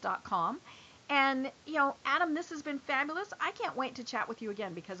clarityforsolos.com. And, Adam, this has been fabulous. I can't wait to chat with you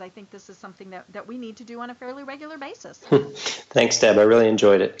again because I think this is something that we need to do on a fairly regular basis. Thanks, Deb. I really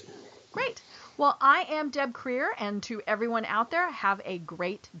enjoyed it. Great. Well, I am Deb Creer, and to everyone out there, have a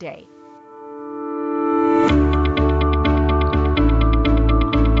great day.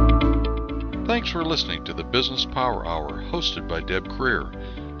 Thanks for listening to the Business Power Hour, hosted by Deb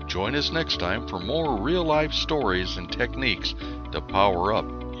Creer. Join us next time for more real-life stories and techniques to power up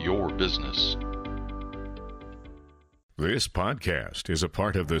your business. This podcast is a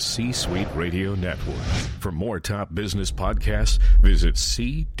part of the C-Suite Radio Network. For more top business podcasts, visit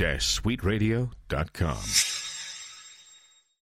c-suiteradio.com.